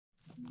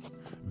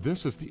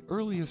This is the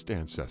earliest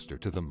ancestor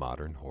to the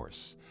modern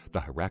horse, the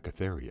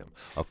Hyracotherium,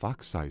 a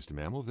fox-sized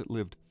mammal that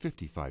lived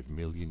 55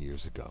 million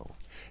years ago.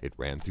 It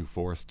ran through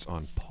forests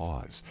on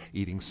paws,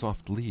 eating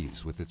soft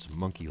leaves with its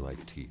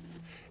monkey-like teeth.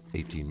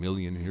 18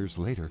 million years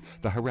later,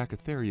 the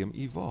Hyracotherium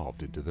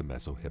evolved into the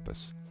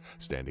Mesohippus.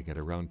 Standing at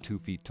around 2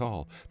 feet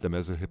tall, the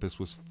Mesohippus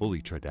was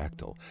fully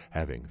tridactyl,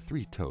 having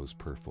 3 toes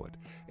per foot,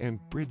 and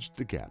bridged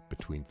the gap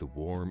between the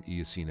warm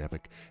Eocene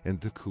epoch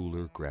and the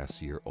cooler,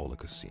 grassier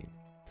Oligocene.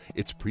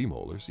 Its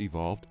premolars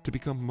evolved to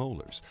become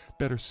molars,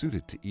 better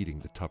suited to eating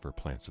the tougher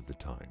plants of the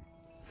time.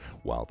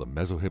 While the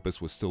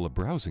Mesohippus was still a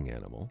browsing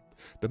animal,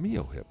 the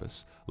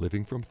Miohippus,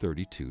 living from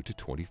 32 to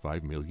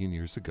 25 million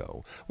years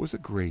ago, was a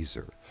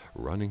grazer,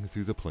 running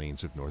through the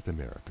plains of North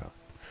America.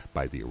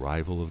 By the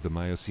arrival of the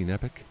Miocene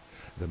epoch,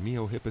 the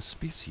Miohippus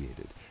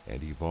speciated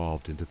and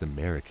evolved into the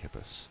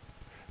Merychippus.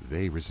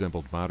 They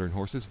resembled modern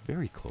horses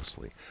very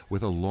closely,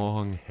 with a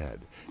long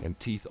head and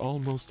teeth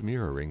almost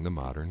mirroring the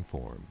modern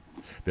form.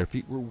 Their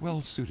feet were well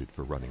suited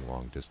for running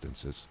long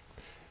distances.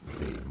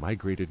 They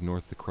migrated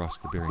north across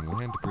the Bering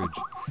Land Bridge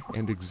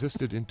and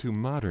existed into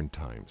modern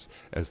times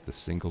as the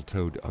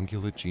single-toed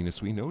ungulate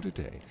genus we know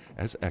today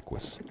as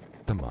Equus,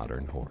 the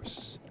modern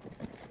horse.